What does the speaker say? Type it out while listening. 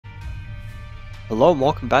Hello and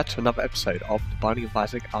welcome back to another episode of The Binding of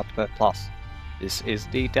Isaac Afterbirth Plus. This is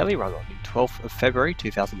the daily run on the 12th of February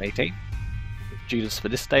 2018. With Judas for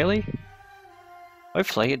this daily.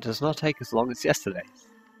 Hopefully it does not take as long as yesterday.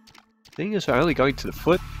 Seeing as we're only going to the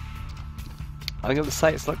foot, I'm going to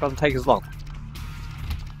say it's not going to take as long.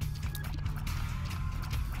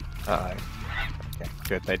 Okay,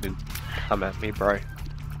 good, they didn't come at me, bro.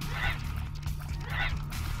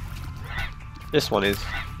 This one is...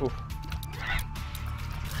 Ooh.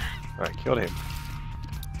 Alright, killed him.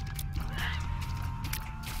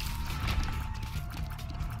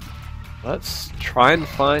 Let's try and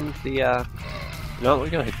find the, no, we're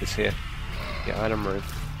gonna hit this here. The item room.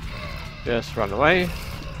 Just run away.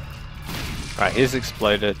 Alright, he's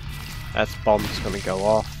exploded. That's bomb's gonna go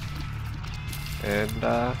off.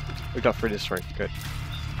 And, we got through this room. Good.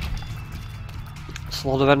 There's a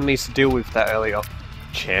lot of enemies to deal with that earlier.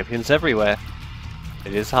 Champions everywhere.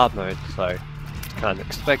 It is hard mode, so... kind of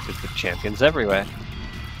expected with champions everywhere.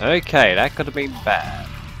 Okay, that could have been bad.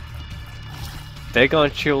 If they're going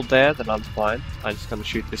to shield there, then I'm fine. I'm just going to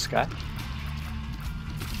shoot this guy.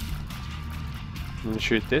 I'm going to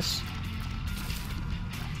shoot this.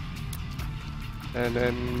 And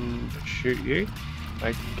then shoot you,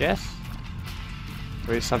 I guess.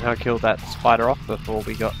 We somehow killed that spider off before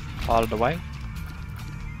we got farted away.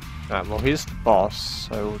 Alright, well here's the boss,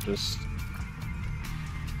 so we'll just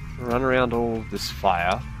run around all this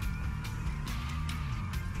fire.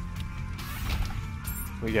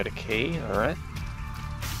 We get a key, alright.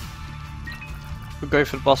 We'll go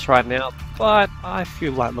for the boss right now, but I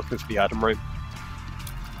feel like looking for the item room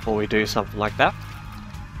before we do something like that.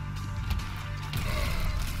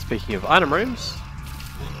 Speaking of item rooms...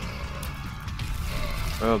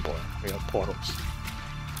 oh boy, we got portals.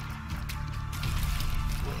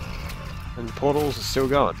 And the portals are still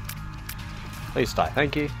going. Please die,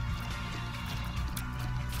 thank you.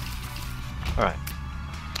 Alright.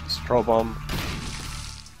 Straw bomb.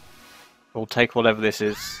 We'll take whatever this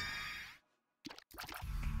is.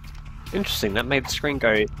 Interesting, that made the screen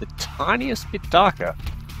go the tiniest bit darker.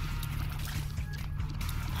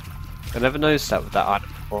 I never noticed that with that item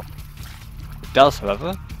before. It does,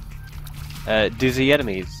 however. Dizzy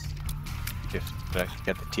enemies. If I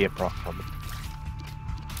get the tear proc on them.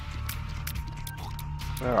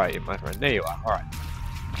 Where are you, my friend? There you are, alright.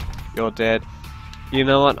 You're dead. You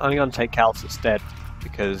know what, I'm gonna take Calus instead,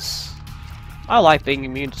 because I like being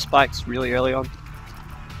immune to spikes really early on.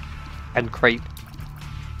 And creep.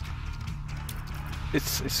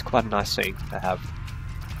 It's quite a nice thing to have.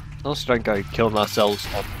 Also don't go killing ourselves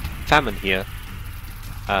on famine here.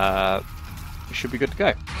 We should be good to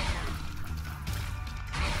go.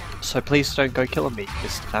 So please don't go killing me,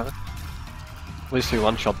 Mr. Famine. At least we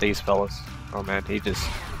one-shot these fellas. Oh man, he just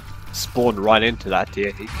spawned right into that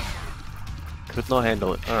deer. He could not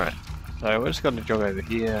handle it. Alright, so we're just going to jog over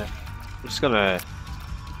here. We're just going to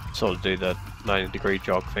sort of do the 90-degree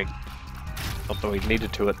jog thing. Not that we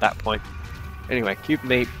needed to at that point. Anyway, cube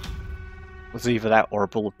meat was either that or a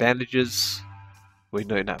bowl of bandages. We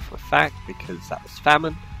know that for a fact because that was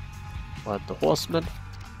famine. Like the horseman.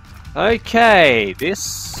 Okay,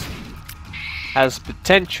 this has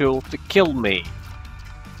potential to kill me.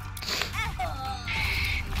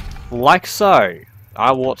 Like so.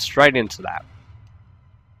 I walked straight into that.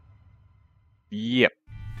 Yep.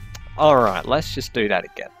 Alright, let's just do that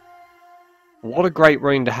again. What a great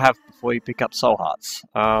rune to have before you pick up soul hearts.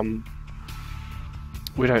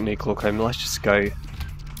 We don't need glaucoma, let's just go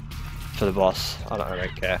for the boss. I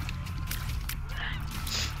don't care.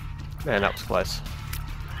 Man, that was close.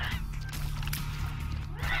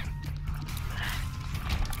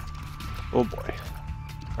 Oh boy.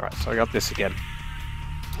 Alright, so I got this again.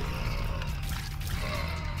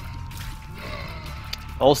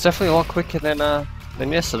 Well, it's definitely a lot quicker than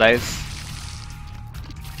yesterday's.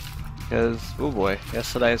 Because, oh boy,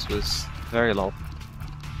 yesterday's was very long.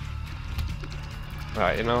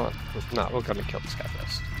 Alright, you know what? No, we're gonna kill this guy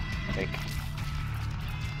first, I think.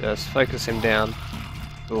 Just focus him down.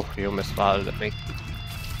 Oh, he almost fired at me.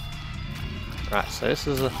 Right, so this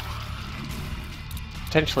is a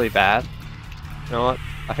potentially bad. You know what?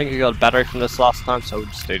 I think we got a battery from this last time, so we'll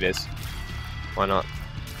just do this. Why not?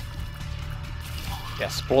 Yeah,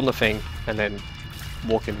 spawn the thing, and then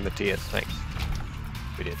walk in the tears. Thanks.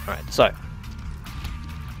 We did. Alright, so.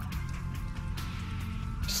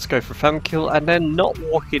 Just go for a famine kill, and then not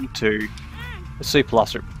walk into the super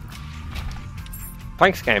last room.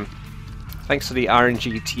 Thanks, game. Thanks to the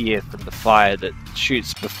RNG tier from the fire that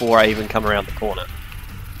shoots before I even come around the corner.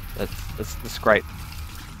 That's great.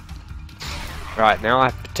 Right, now I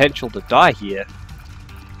have potential to die here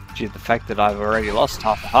due to the fact that I've already lost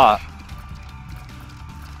half a heart.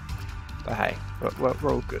 But hey,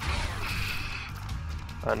 we're all good.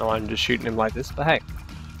 I know I'm just shooting him like this, but hey.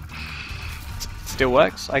 It still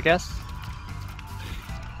works, I guess.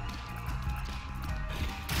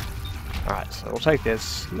 Alright, so we'll take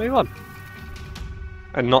this, move on.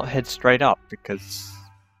 And not head straight up, because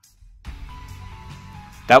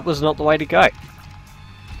that was not the way to go.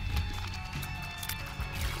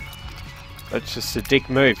 That's just a dick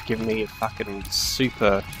move, giving me a fucking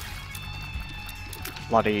super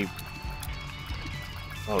bloody...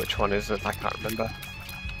 Oh, which one is it? I can't remember.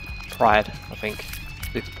 Pride, I think.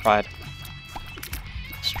 Super Pride.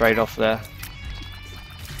 Straight off there.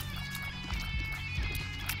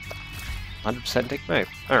 100% dick move.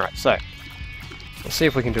 Alright, so let's see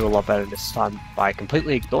if we can do a lot better this time by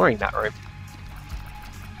completely ignoring that room.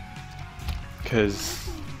 Because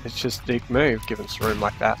it's just a dick move giving us a room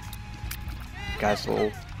like that. You guys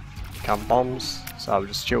will become bombs, so I'll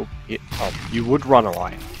just chill. Oh, you would run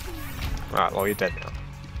away. Alright, well, you're dead now.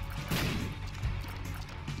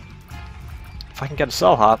 If I can get a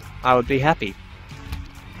soul heart, I would be happy.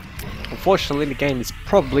 Unfortunately, the game is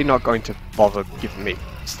probably not going to bother giving me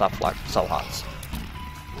stuff like soul hearts.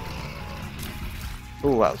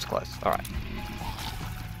 Ooh, that was close. Alright.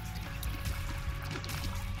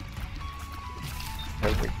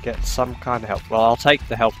 Hope we get some kind of help. Well, I'll take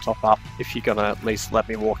the health top up if you're gonna at least let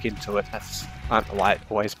me walk into it. That's, I don't know why it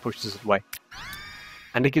always pushes it away.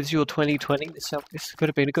 And it gives you a 20/20. This could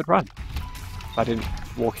have been a good run if I didn't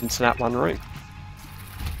walk into that one room.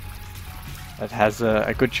 It has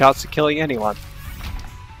a good chance of killing anyone.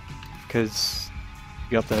 Because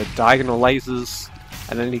you got the diagonal lasers,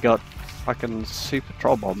 and then you got fucking super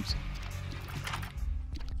troll bombs.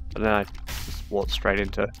 And then I just walked straight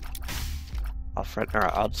into our friend.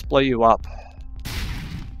 Alright, I'll just blow you up.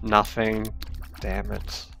 Nothing. Damn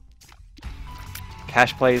it.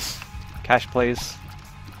 Cash, please. Cash, please.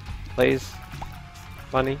 Please.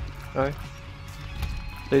 Money. No.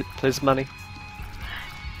 Please, money.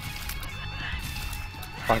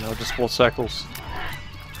 Fine, I'll just walk circles.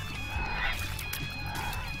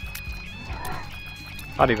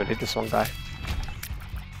 Can't even hit this one guy.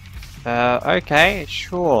 Okay,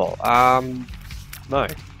 sure. No.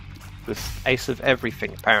 This ace of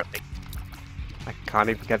everything, apparently. I can't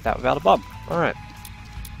even get that without a bomb. Alright.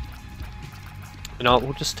 You know what,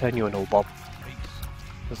 we'll just turn you into a bomb.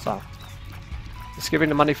 Just give me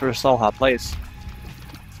the money for a soul heart, please.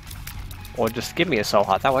 Or just give me a soul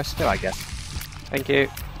heart, that works too, I guess. Thank you.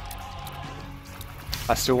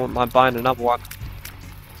 I still want my buying another one.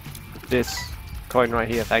 With this coin right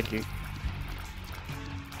here, thank you.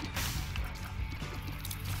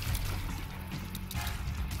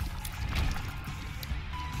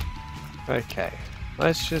 Okay,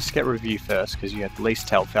 let's just get review first, because you had the least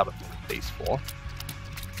health out of these four.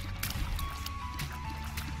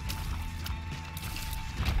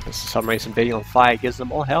 For some reason being on fire gives them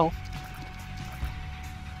more health.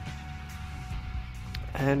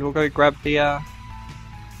 And we'll go grab the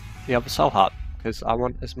other soul heart, because I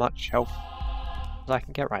want as much health as I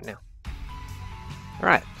can get right now.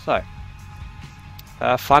 Alright, so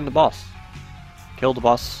find the boss. Kill the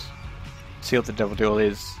boss. See what the devil deal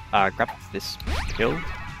is. Grab this kill.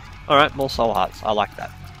 Alright, more soul hearts. I like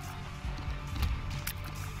that.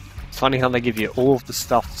 It's funny how they give you all of the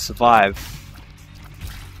stuff to survive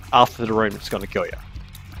after the room is going to kill you.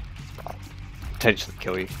 Well, potentially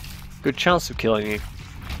kill you. Good chance of killing you.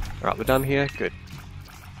 Alright, we're done here. Good.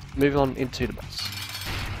 Move on into the boss.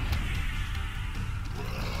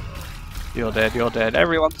 You're dead, you're dead.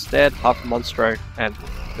 Everyone's dead apart from Monstro and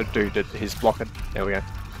the dude that he's blocking. There we go.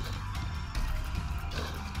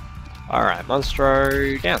 Alright,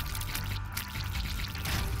 Monstro down.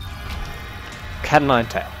 Cat o' nine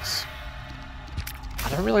tails. I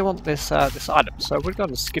don't really want this this item, so we're going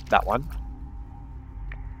to skip that one.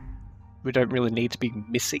 We don't really need to be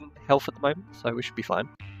missing health at the moment, so we should be fine.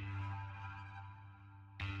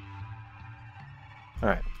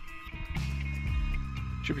 Alright.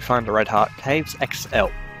 Should be fine to Red Heart. Caves XL.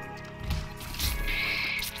 Man,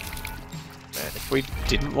 if we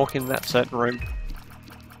didn't walk in that certain room,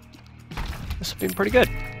 this would have been pretty good.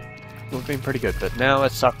 It would have been pretty good, but now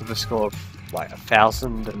it's stuck with a score of like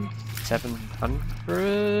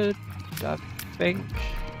 1,700, I think.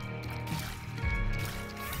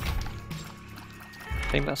 I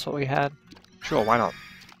think that's what we had. Sure, why not?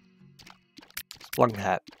 Splunk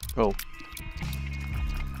hat. Cool.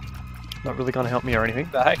 Not really going to help me or anything,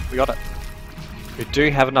 but hey, we got it. We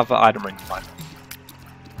do have another item ring to find.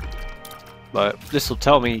 But this will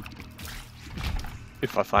tell me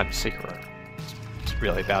if I find a secret room. That's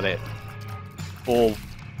really about it. Or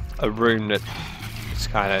a room that is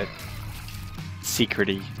kind of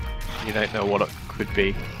secret-y. You don't know what it could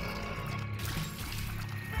be.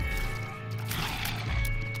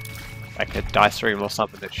 Like a dice room or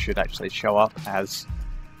something that should actually show up as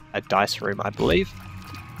a dice room, I believe.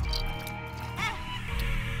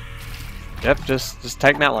 Yep, just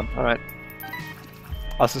take that one. Alright.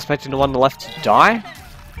 I was expecting the one on the left to die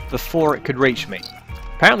before it could reach me.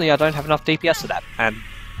 Apparently I don't have enough DPS for that, and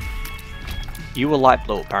you were light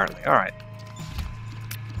blue apparently. Alright.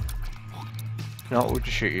 No, we'll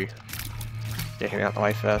just shoot you. Get him out the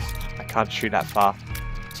way first. I can't shoot that far.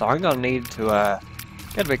 So I'm gonna need to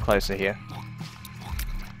get a bit closer here.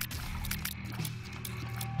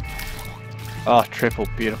 Oh, triple,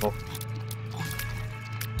 beautiful.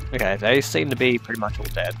 Okay, they seem to be pretty much all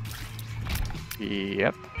dead.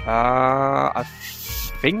 Yep. I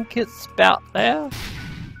think it's about there.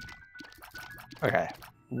 Okay.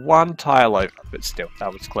 One tile over, but still,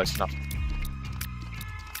 that was close enough.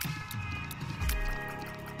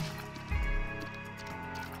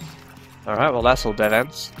 Alright, well that's all dead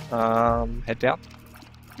ends. Head down.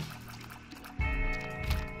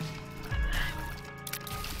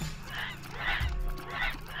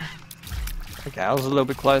 Okay, I was a little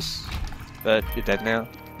bit close, but you're dead now.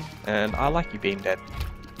 And I like you being dead.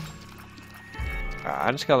 Alright,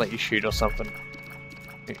 I'm just gonna let you shoot or something.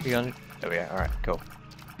 You gonna... There we go, alright, cool.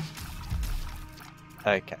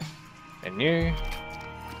 Okay. And you.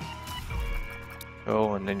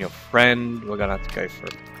 Cool, and then your friend. We're gonna have to go for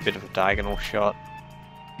a bit of a diagonal shot.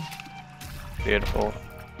 Beautiful.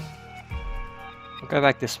 We'll go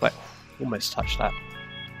back this way. Almost touched that.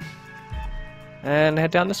 And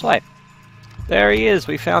head down this way. There he is,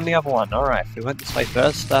 we found the other one. Alright, if we went this way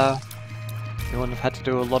first, we wouldn't have had to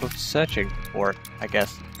do a lot of searching for it, I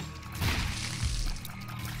guess.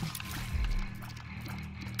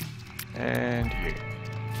 And you.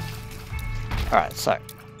 Alright, so.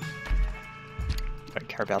 Don't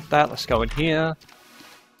care about that, let's go in here.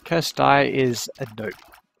 Cursed die is a nope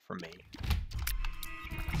from me.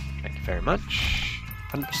 Thank you very much.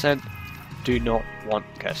 100% do not want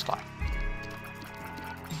cursed die.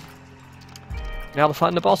 Now to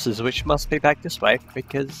find the bosses, which must be back this way,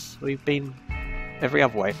 because we've been every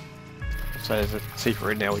other way. So there's a secret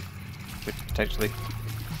room now we could potentially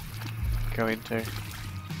go into,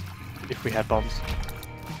 if we had bombs.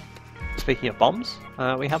 Speaking of bombs,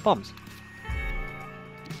 we have bombs.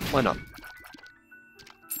 Why not?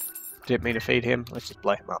 Didn't mean to feed him, let's just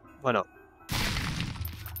blow him up. Why not?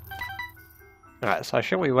 Alright, so I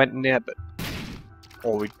sure we went in there, but...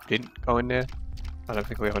 Or we didn't go in there. I don't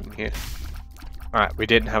think we went in here. Alright, we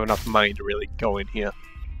didn't have enough money to really go in here.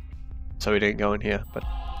 So we didn't go in here, but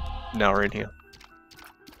now we're in here.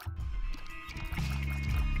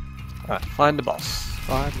 Alright, find the boss.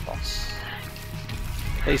 Find the boss.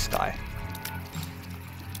 Please die.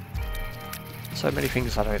 So many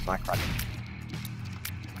things I don't like right now.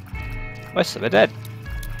 Most of them are dead.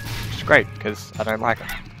 Which is great, because I don't like them.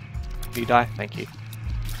 If you die, thank you.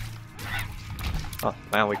 Oh,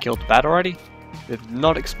 man, we killed the bat already? Did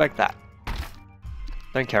not expect that.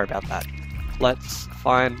 Don't care about that. Let's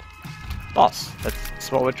find boss.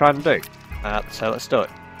 That's what we're trying to do. So let's do it.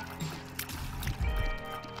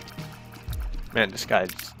 Man, this guy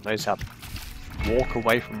just knows how to walk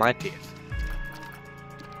away from my tears.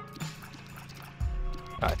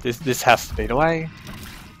 Alright, this has to be the way.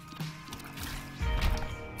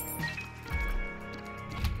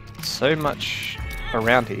 So much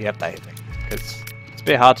around here you have to hit me, because it's a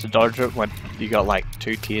bit hard to dodge it when you got like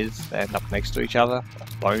two tiers that end up next to each other,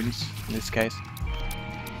 bones in this case.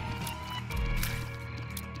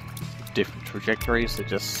 Different trajectories that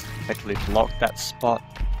just effectively block that spot.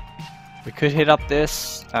 We could hit up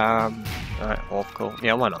this. Alright, well, cool.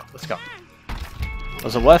 Yeah, why not? Let's go.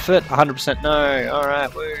 Was it worth it? 100% no.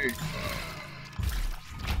 Alright, woo.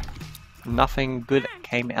 Nothing good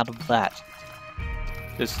came out of that.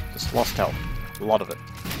 Just lost health. A lot of it.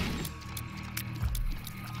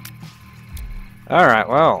 Alright,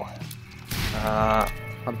 well. I'm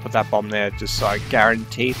gonna put that bomb there just so I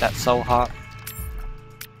guarantee that soul heart.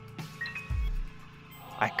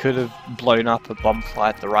 I could have blown up a bomb fly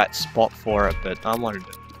at the right spot for it, but I wanted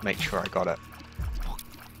to make sure I got it.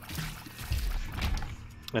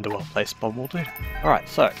 And a well-placed bomb will do. Alright,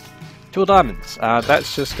 so 2 diamonds.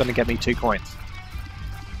 That's just going to get me 2 coins.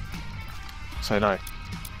 So no,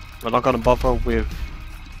 we're not going to bother with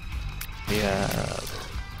the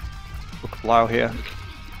Book of Lyle here.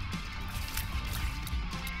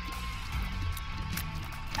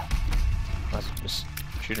 Let's just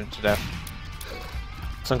shoot him to death.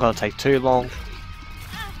 It's not going to take too long.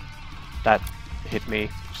 That hit me,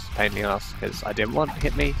 which is a pain in the ass because I didn't want it to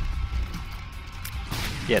hit me.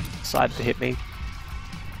 Yet decided to hit me.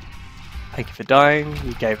 Thank you for dying.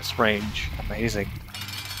 You gave us range. Amazing.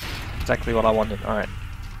 Exactly what I wanted. Alright.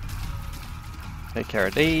 Take care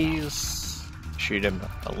of these. Shoot him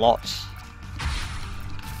a lot.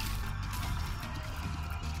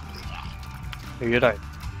 No, you don't.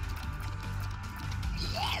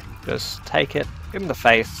 Just take it in the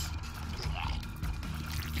face.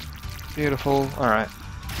 Beautiful. Alright.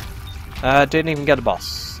 Didn't even get a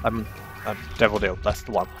boss. I'm a devil deal. That's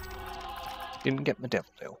the one. Didn't get my devil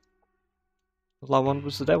deal. All I wanted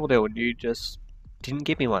was the devil deal, and you just didn't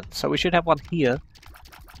give me one. So we should have one here.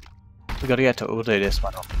 We gotta get to auto this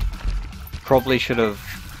one up. Probably should have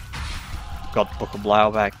got Book of Blau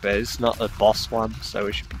back, but it's not a boss one, so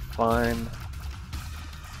we should be fine.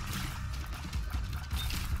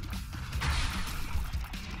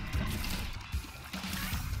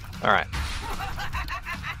 Alright.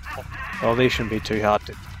 Well, these shouldn't be too hard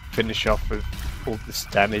to finish off with all this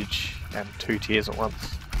damage and 2 tiers at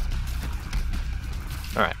once.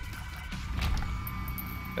 Alright.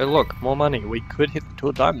 Oh look, more money. We could hit the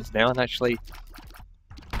 2 diamonds now and actually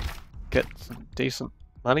get some decent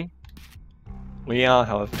money. We are,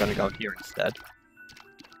 however, going to go here instead.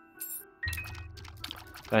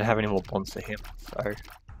 Don't have any more bonds to him, so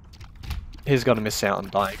he's going to miss out on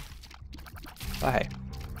dying. But hey.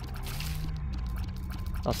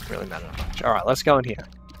 Doesn't really matter much. Alright, let's go in here.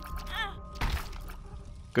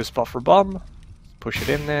 Good spot for a bomb. Push it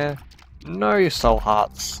in there. No soul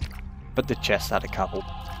hearts, but the chest had a couple.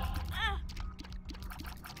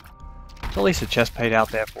 At least the chest paid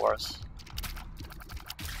out there for us.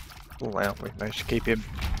 Oh wow, we managed to keep him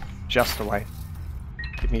just away.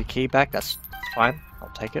 Give me a key back, that's fine.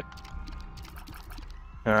 I'll take it.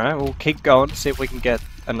 Alright, we'll keep going, see if we can get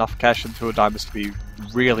enough cash into a diamonds to be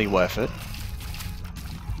really worth it.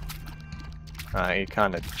 You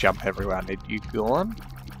kind of jump everywhere I need you gone.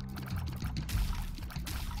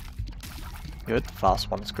 Good, the fast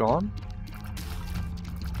one's gone.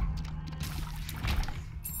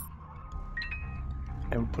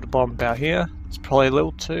 And we'll put a bomb about here. It's probably a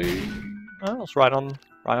little too... Oh, it's right on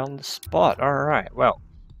the spot. Alright, well.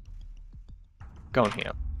 Go in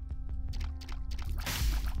here.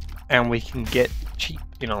 And we can get cheap,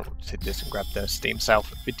 you know, hit this and grab the Steam sale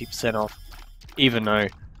for 50% off. Even though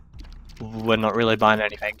we're not really buying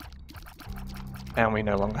anything. And we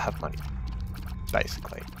no longer have money.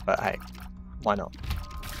 Basically. But hey, why not?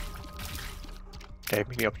 Gave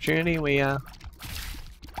me the opportunity, we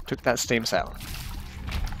took that Steam sale.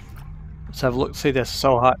 Let's have a look, see there's a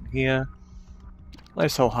soul heart here. No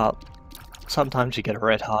soul heart. Sometimes you get a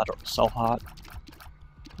red heart or a soul heart.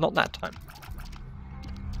 Not that time.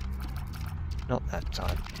 Not that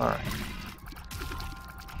time. Alright.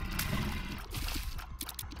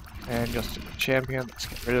 And just a champion, let's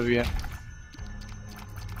get rid of you.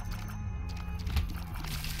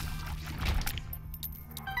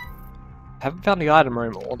 Haven't found the item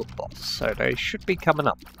room or the boss, so they should be coming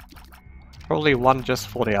up. Probably one just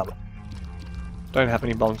for the other. Don't have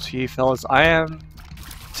any bombs for you fellas. I am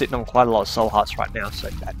sitting on quite a lot of soul hearts right now, so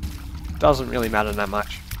that doesn't really matter that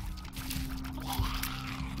much.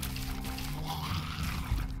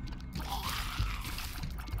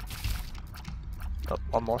 Got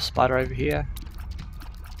one more spider over here.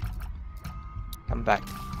 Come back,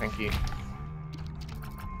 thank you.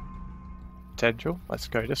 Potential, let's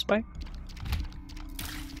go this way.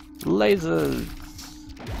 Lasers!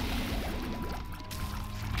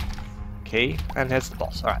 Key, and there's the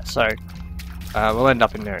boss. Alright, so we'll end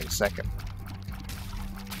up in there in a second.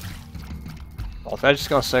 Well, if they're just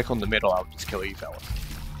gonna circle in the middle, I'll just kill you fellas.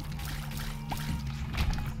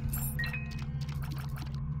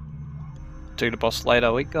 Do the boss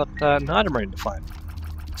later. We got an item room to find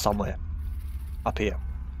somewhere up here.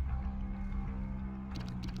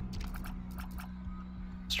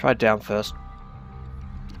 Let's try down first.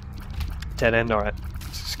 Dead end, alright.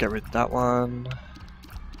 Let's just get rid of that one.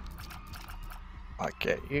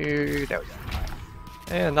 Okay, you. There we go.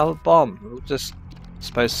 And another bomb. We'll just,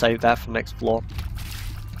 suppose, save that for next floor.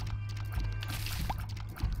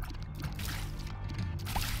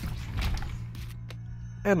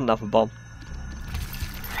 And another bomb.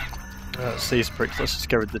 These bricks. Let's just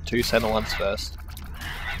get rid of the 2 center ones first.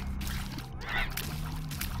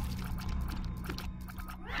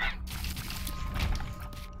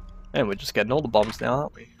 And we're just getting all the bombs now,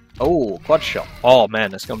 aren't we? Oh, quad shot. Oh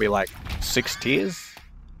man, it's gonna be like 6 tiers.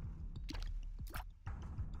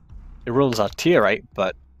 It rules our tier 8,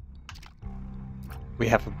 but we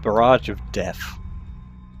have a barrage of death.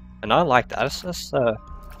 And I like that. It's just a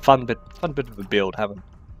fun bit of a build, having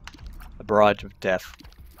a barrage of death.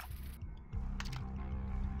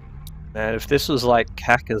 And if this was like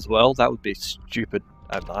CAC as well, that would be stupid,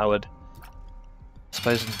 and I would I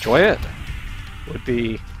suppose enjoy it would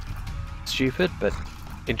be stupid, but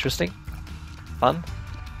interesting, fun,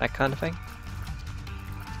 that kind of thing.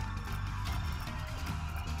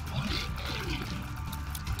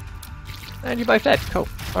 And you're both dead. Cool.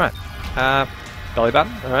 Alright. Belly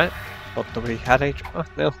button. Alright. Thought that we had a... Oh,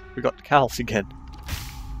 no. We got the cows again.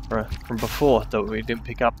 From before that we didn't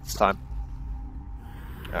pick up this time.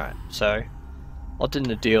 Alright. So, locked in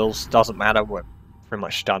the deals. Doesn't matter. We're pretty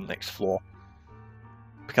much done next floor.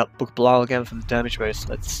 Pick up Book of Belial again for the damage boost.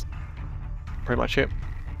 That's pretty much it.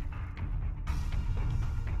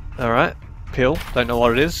 Alright. Pill. Don't know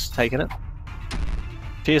what it is. Taking it.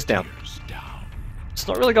 Tears down. It's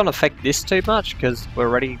not really going to affect this too much because we're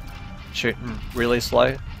already shooting really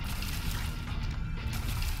slow.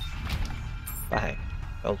 But hey,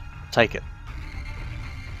 I'll take it.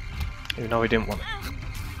 Even though we didn't want it.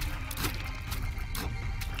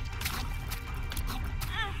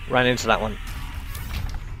 Ran into that one.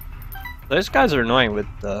 Those guys are annoying with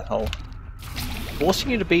the whole forcing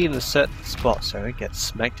you to be in a certain spot so you get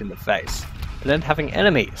smacked in the face. And then having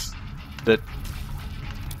enemies that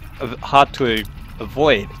are hard to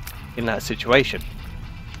avoid in that situation.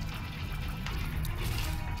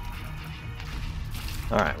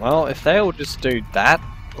 Alright, well, if they all just do that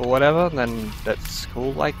or whatever, then that's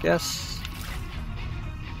cool, I guess.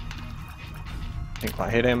 I think if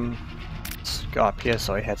I hit him, let's go up here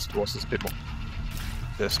so he heads towards us a bit more.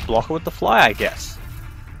 Just block it with the fly, I guess.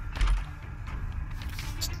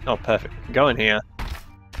 Oh, perfect. Go in here.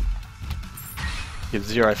 Give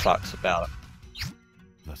zero fucks about it.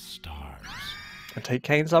 The stars. And take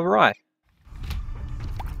Kane's other eye.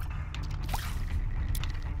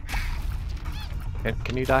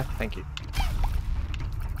 Can you die? Thank you.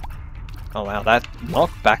 Oh wow, that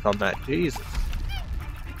knockback on that, Jesus.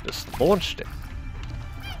 Just launched it.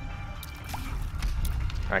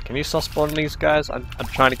 Alright, can you stop spawning these guys? I'm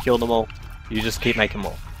trying to kill them all. You just keep making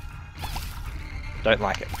more. Don't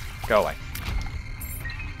like it. Go away.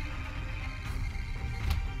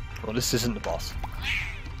 Well, this isn't the boss.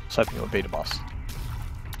 I was hoping it would be the boss.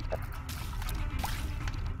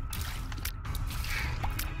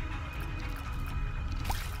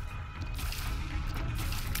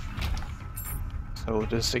 So we'll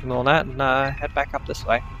just ignore that and head back up this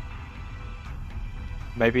way.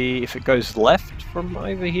 Maybe if it goes left from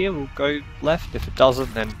over here, we'll go left. If it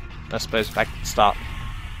doesn't, then I suppose back to the start.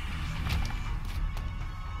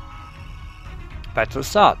 Back to the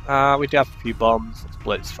start. We do have a few bombs. Let's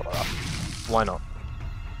blow this fella up. Why not?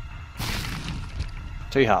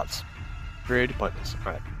 2 hearts. Pretty pointless.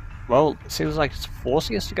 Right. Well, it seems like it's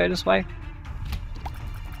forcing us to go this way.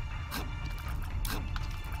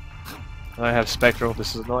 I have Spectral,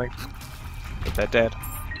 this is annoying. But they're dead.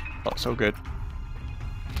 Not so good.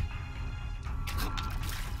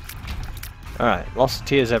 Alright, lost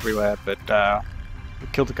tears everywhere, but we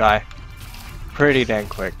killed the guy pretty damn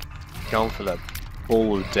quick. Going for the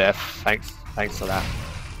ball of death. Thanks for that.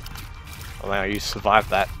 Oh wow, you survived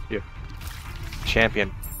that. You're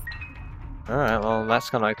champion. Alright, well that's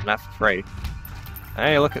gonna open that for free.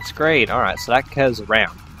 Hey, look, it's green. Alright, so that curves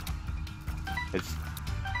around. It's...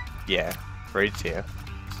 yeah, freed's here.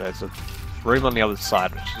 So there's a room on the other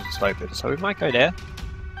side which is just open. So we might go there.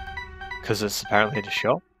 Because it's apparently the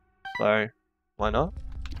shop. So, why not?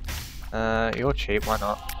 You're cheap, why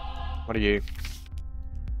not? What are you?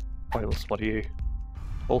 Oils, what are you?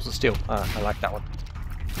 Balls of steel. I like that one.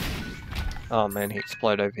 Oh man, he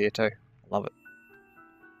exploded over here too. Love it.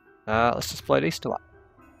 Let's just blow these 2 up.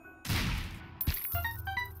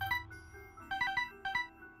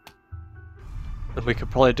 And we could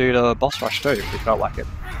probably do the boss rush too if we felt like it.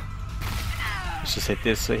 Let's just hit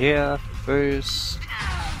this here, boost.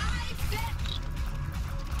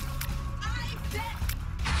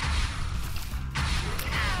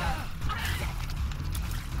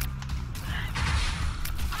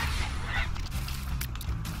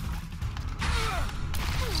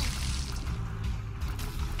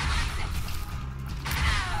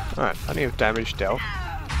 Alright, plenty of damage dealt.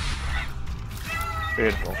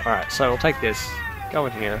 Beautiful. Alright, so we'll take this, go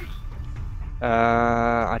in here.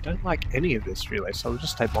 I don't like any of this really, so we'll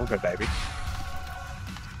just take Bongo Baby.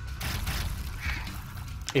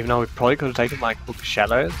 Even though we probably could have taken like Book of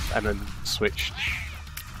Shadows and then switched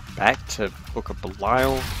back to Book of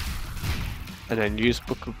Belial. And then use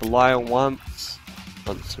Book of Belial once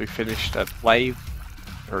we finished a wave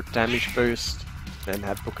or a damage boost. Then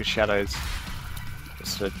have Book of Shadows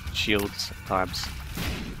just for shields at times.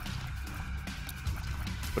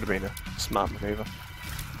 Would have been a smart maneuver.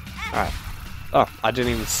 Alright. Oh, I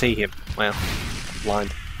didn't even see him. Wow. I'm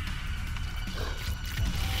blind.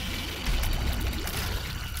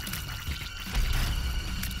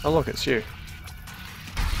 Oh look, it's you.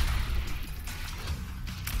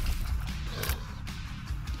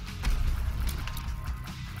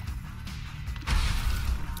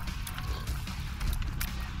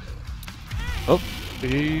 Oh,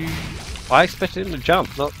 I expected him to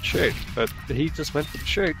jump, not shoot, but he just went for the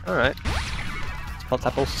shoot. Alright. Let's pop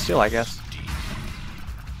that ball to steal, I guess.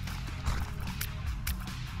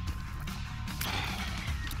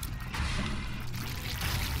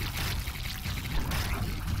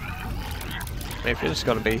 If you're just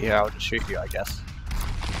gonna be here, I'll just shoot you, I guess.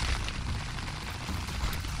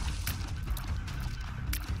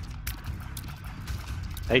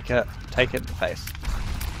 Take it in the face.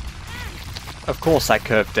 Of course I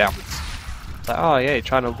curved downwards. It's like, oh yeah, you're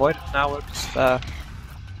trying to avoid it? Now we'll just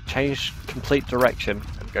change complete direction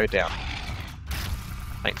and go down.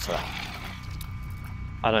 Thanks for that.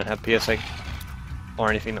 I don't have piercing or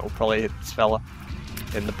anything that will probably hit this fella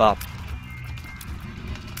in the butt.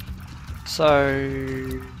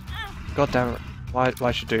 So, god damn it,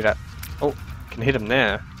 why should I do that? Oh, can hit him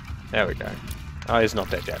there. There we go. Oh, he's not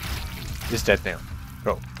dead yet. He's dead now.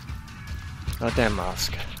 Cool. Goddamn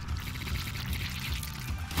mask.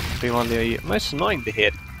 Be one of the most annoying to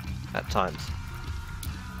hit at times.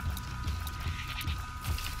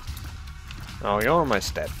 Oh, you're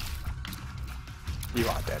almost dead. You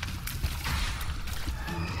are dead.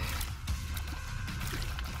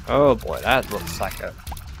 Oh boy, that looks like a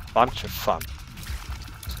bunch of fun.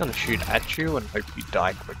 I'm just gonna shoot at you and hope you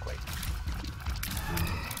die quickly.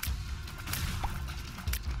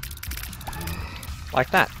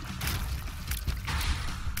 Like that.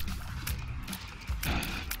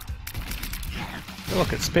 Oh,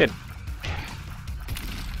 look, it spin.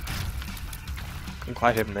 Couldn't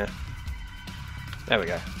quite hit him there. There we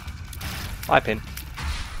go. Pipe in.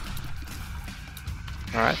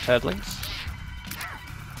 Alright, turtlings.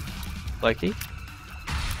 Loki.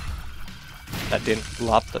 That didn't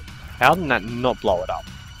blow up the... How did that not blow it up?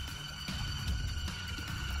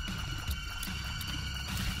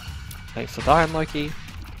 Thanks for dying, Loki.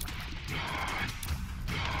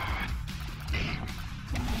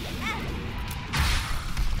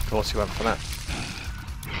 Of course you went for that.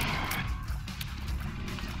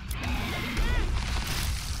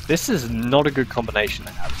 This is not a good combination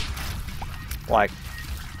to have. Like,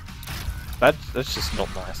 that's just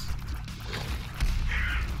not nice.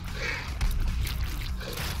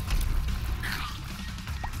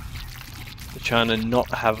 You're trying to not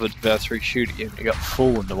have adversary shoot at you, you got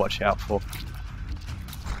full one to watch out for.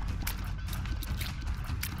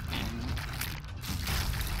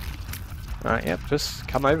 Alright, yep, just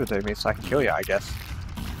come over to me so I can kill you, I guess.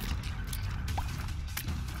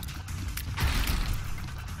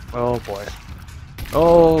 Oh boy.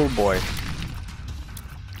 Oh boy.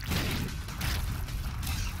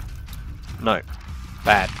 No.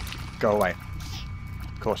 Bad. Go away.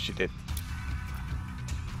 Of course you did.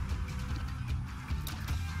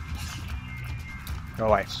 Go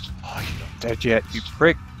away. Oh, you're not dead yet, you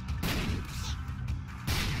prick.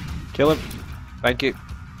 Kill him. Thank you.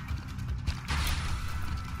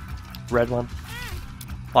 Red one.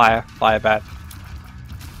 Fire. Fire bad.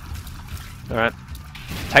 Alright.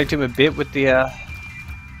 Tanked him a bit with the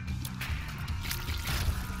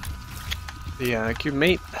cube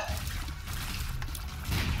meat.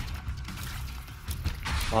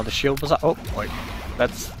 While the shield was up. Oh boy.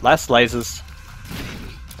 That's less lasers.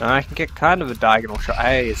 I can get kind of a diagonal shot.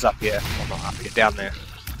 Hey, he's up here. Well, not up here, down there.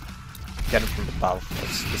 Get him from above.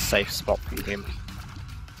 That's the safe spot for him.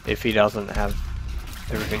 If he doesn't have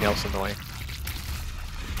everything else in the way.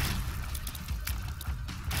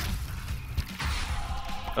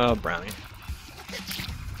 Oh, brownie.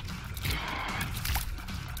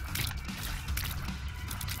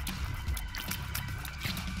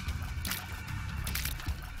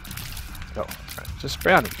 Oh, right, just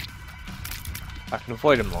brownie. I can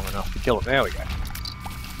avoid him long enough to kill him. There we go.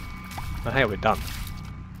 Oh, hey, we're done.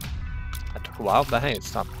 That took a while, but hey,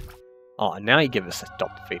 it's done. Oh, and now you give us a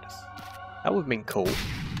Dr. Fetus. That would have been cool.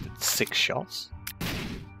 6 shots.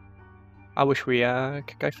 I wish we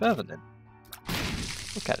could go further then.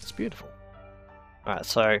 Look at it, it's beautiful. Alright,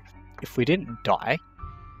 so if we didn't die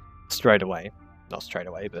straight away, not straight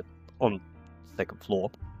away, but on the 2nd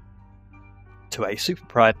floor, to a Super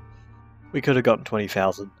Pride, we could have gotten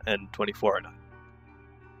 20,000 and 2409.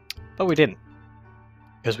 But we didn't,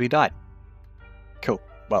 because we died. Cool.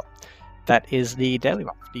 Well, that is the daily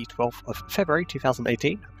one for the 12th of February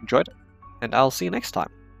 2018. Hope you enjoyed it, and I'll see you next time.